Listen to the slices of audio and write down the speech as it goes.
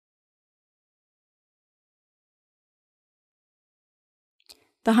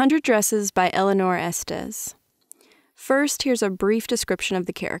The 100 Dresses by Eleanor Estes. First, here's a brief description of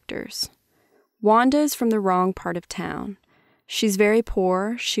the characters. Wanda is from the wrong part of town. She's very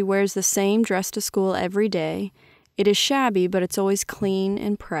poor. She wears the same dress to school every day. It is shabby, but it's always clean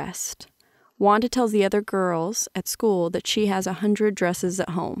and pressed. Wanda tells the other girls at school that she has 100 dresses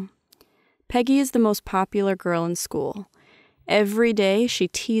at home. Peggy is the most popular girl in school. Every day, she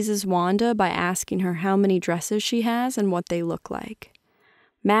teases Wanda by asking her how many dresses she has and what they look like.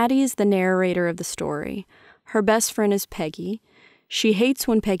 Maddie is the narrator of the story. Her best friend is Peggy. She hates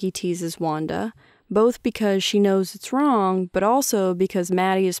when Peggy teases Wanda, both because she knows it's wrong, but also because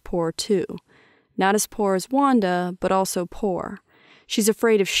Maddie is poor too. Not as poor as Wanda, but also poor. She's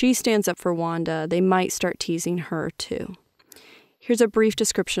afraid if she stands up for Wanda, they might start teasing her too. Here's a brief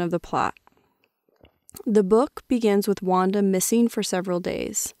description of the plot. The book begins with Wanda missing for several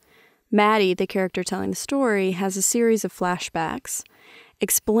days. Maddie, the character telling the story, has a series of flashbacks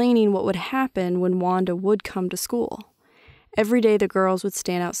explaining what would happen when Wanda would come to school. Every day the girls would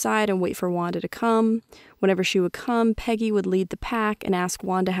stand outside and wait for Wanda to come. Whenever she would come, Peggy would lead the pack and ask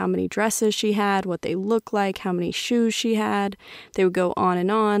Wanda how many dresses she had, what they looked like, how many shoes she had. They would go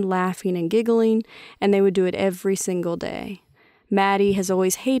on, laughing and giggling, and they would do it every single day. Maddie has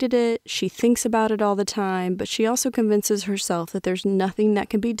always hated it. She thinks about it all the time, but she also convinces herself that there's nothing that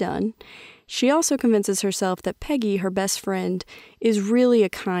can be done. She also convinces herself that Peggy, her best friend, is really a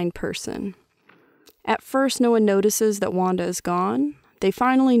kind person. At first, no one notices that Wanda is gone. They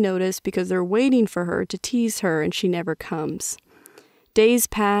finally notice because they're waiting for her to tease her and she never comes. Days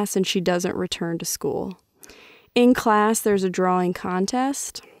pass and she doesn't return to school. In class, there's a drawing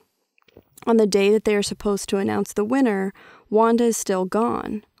contest. On the day that they are supposed to announce the winner, Wanda is still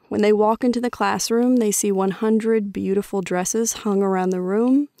gone. When they walk into the classroom, they see 100 beautiful dresses hung around the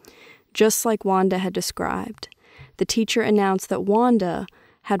room, just like Wanda had described. The teacher announced that Wanda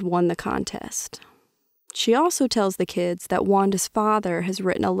had won the contest. She also tells the kids that Wanda's father has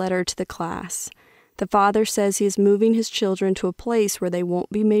written a letter to the class. The father says he is moving his children to a place where they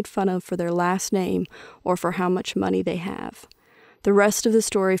won't be made fun of for their last name or for how much money they have. The rest of the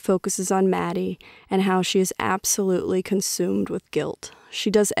story focuses on Maddie and how she is absolutely consumed with guilt. She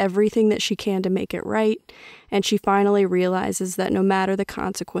does everything that she can to make it right, and she finally realizes that no matter the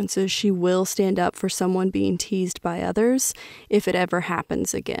consequences, she will stand up for someone being teased by others if it ever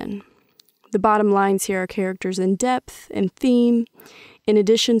happens again. The bottom lines here are characters in depth and theme. In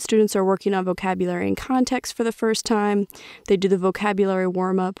addition, students are working on vocabulary and context for the first time. They do the vocabulary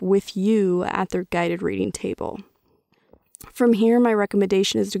warm-up with you at their guided reading table. From here, my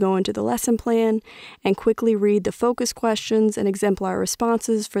recommendation is to go into the lesson plan and quickly read the focus questions and exemplar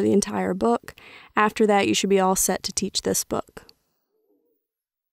responses for the entire book. After that, you should be all set to teach this book.